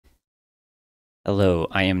Hello,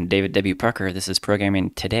 I am David W. Parker. This is Programming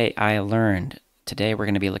Today I Learned. Today we're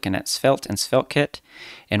going to be looking at Svelte and SvelteKit,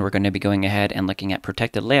 and we're going to be going ahead and looking at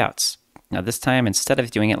protected layouts. Now this time, instead of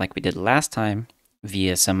doing it like we did last time,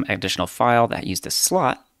 via some additional file that used a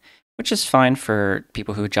slot, which is fine for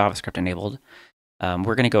people who are JavaScript enabled,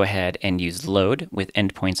 we're going to go ahead and use load with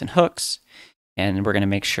endpoints and hooks, and we're going to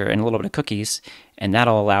make sure, and a little bit of cookies, and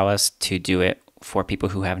that'll allow us to do it for people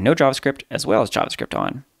who have no JavaScript as well as JavaScript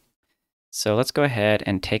on. So let's go ahead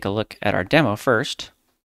and take a look at our demo first.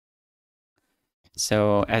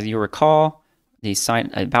 So as you recall, the sign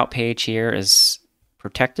about page here is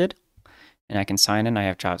protected, and I can sign in. I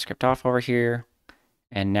have JavaScript off over here,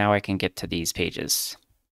 and now I can get to these pages.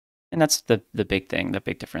 And that's the big thing, the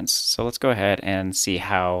big difference. So let's go ahead and see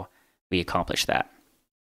how we accomplish that.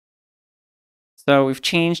 So we've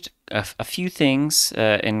changed a few things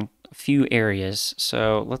in a few areas.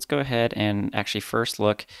 So let's go ahead and actually first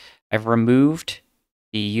look. I've removed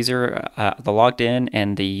the user, the logged in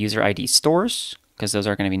and the user ID stores because those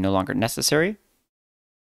are going to be no longer necessary.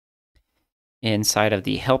 Inside of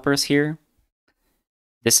the helpers here,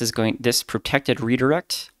 this protected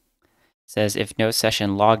redirect says if no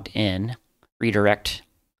session logged in, redirect,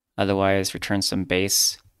 otherwise return some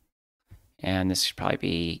base. And this should probably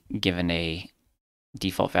be given a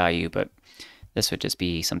default value, but this would just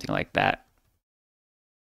be something like that.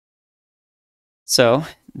 So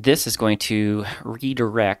this is going to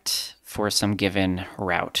redirect for some given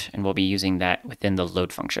route, and we'll be using that within the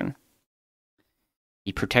load function.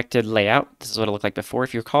 The protected layout, this is what it looked like before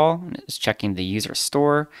if you recall, is checking the user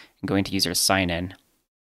store and going to user sign in.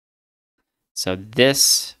 So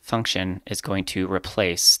this function is going to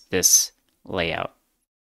replace this layout.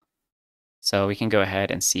 So we can go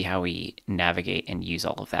ahead and see how we navigate and use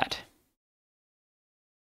all of that.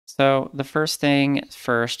 So the first thing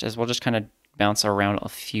first is we'll just kind of bounce around a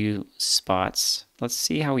few spots. Let's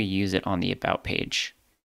see how we use it on the About page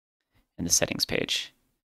and the Settings page.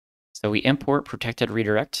 So we import protected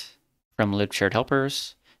redirect from lib shared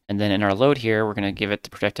helpers, and then in our load here, we're going to give it the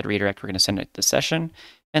protected redirect. We're going to send it to session,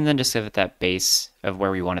 and then just give it that base of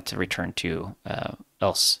where we want it to return to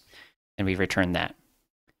else, and we return that.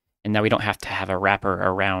 And now we don't have to have a wrapper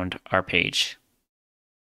around our page.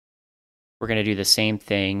 We're going to do the same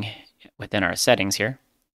thing within our settings here.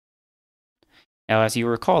 Now, as you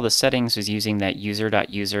recall, the settings was using that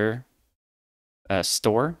user.user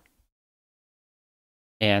store.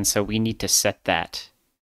 And so we need to set that.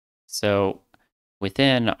 So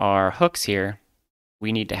within our hooks here,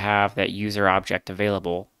 we need to have that user object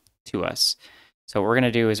available to us. So what we're going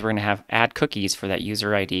to do is we're going to have add cookies for that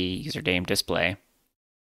user ID, username, display,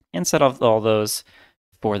 and set up all those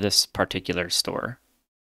for this particular store.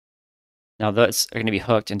 Now those are going to be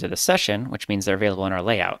hooked into the session, which means they're available in our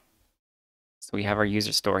layout. So we have our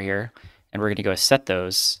user store here, and we're going to go set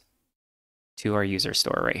those to our user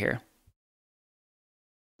store right here.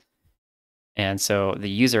 And so the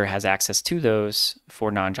user has access to those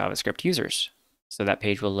for non-JavaScript users. So that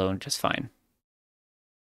page will load just fine.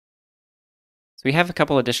 So we have a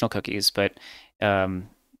couple additional cookies, but and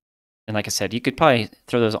like I said, you could probably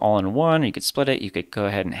throw those all in one, or you could split it. You could go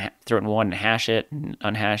ahead and throw it in one and hash it and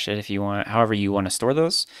unhash it if you want, however you want to store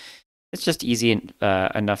those. It's just easy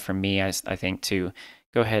enough for me, I think, to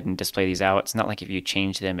go ahead and display these out. It's not like if you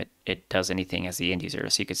change them, it does anything as the end user.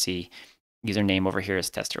 So you could see username over here is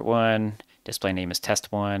tester1, display name is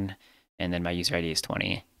test1, and then my user ID is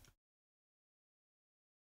 20.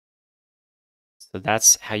 So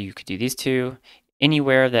that's how you could do these two.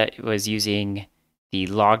 Anywhere that was using the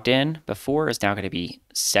logged in before is now going to be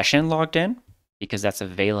session logged in because that's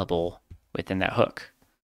available within that hook.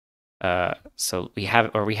 So we had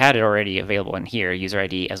it already available in here, user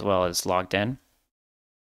ID as well as logged in.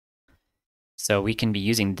 So we can be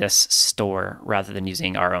using this store rather than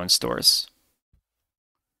using our own stores.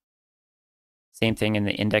 Same thing in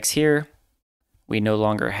the index here. We no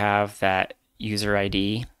longer have that user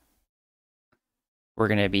ID. We're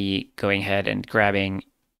going to be going ahead and grabbing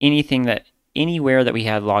anywhere that we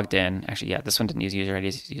had logged in. Actually, yeah, this one didn't use user ID,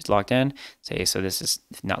 it used logged in. So this is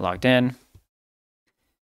not logged in.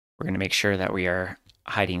 We're going to make sure that we are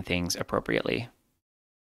hiding things appropriately.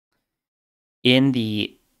 In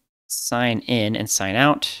the sign in and sign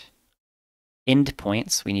out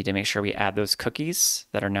endpoints, we need to make sure we add those cookies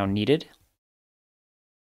that are now needed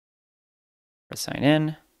for sign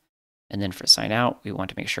in. And then for sign out, we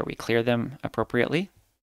want to make sure we clear them appropriately.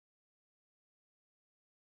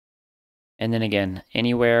 And then again,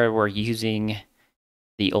 anywhere we're using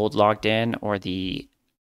the old logged in or the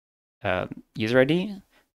user ID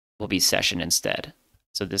will be session instead.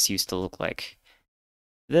 So this used to look like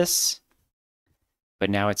this, but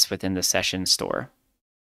now it's within the session store.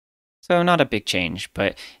 So not a big change,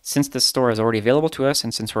 but since the store is already available to us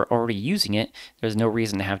and since we're already using it, there's no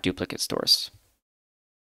reason to have duplicate stores.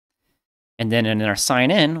 And then in our sign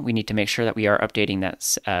in, we need to make sure that we are updating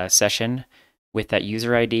that session with that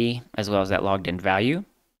user ID as well as that logged in value.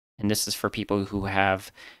 And this is for people who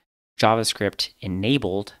have JavaScript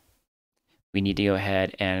enabled. We need to go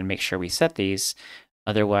ahead and make sure we set these.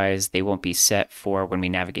 Otherwise, they won't be set for when we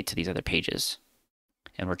navigate to these other pages.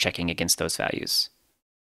 And we're checking against those values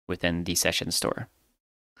within the session store.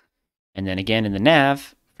 And then again in the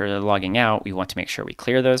nav, for the logging out, we want to make sure we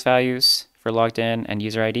clear those values for logged in and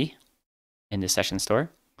user ID in the session store.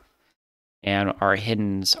 And our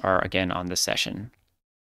hiddens are again on the session.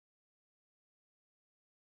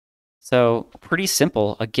 So pretty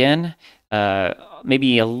simple. Again,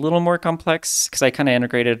 maybe a little more complex because I kind of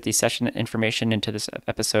integrated the session information into this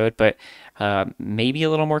episode, but maybe a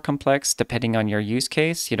little more complex depending on your use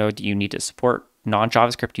case. You know, do you need to support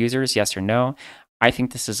non-JavaScript users? Yes or no? I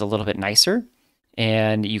think this is a little bit nicer,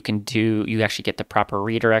 and you actually get the proper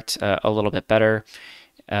redirect a little bit better.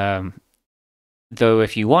 Though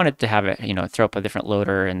if you wanted to have it, you know, throw up a different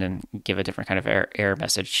loader and then give a different kind of error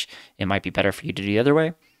message, it might be better for you to do the other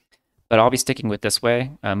way. But I'll be sticking with this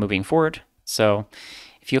way moving forward. So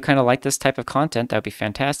if you kind of like this type of content, that would be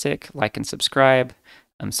fantastic. Like and subscribe.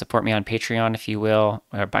 Support me on Patreon if you will,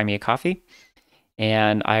 or buy me a coffee.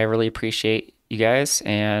 And I really appreciate you guys,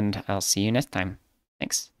 and I'll see you next time.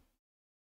 Thanks.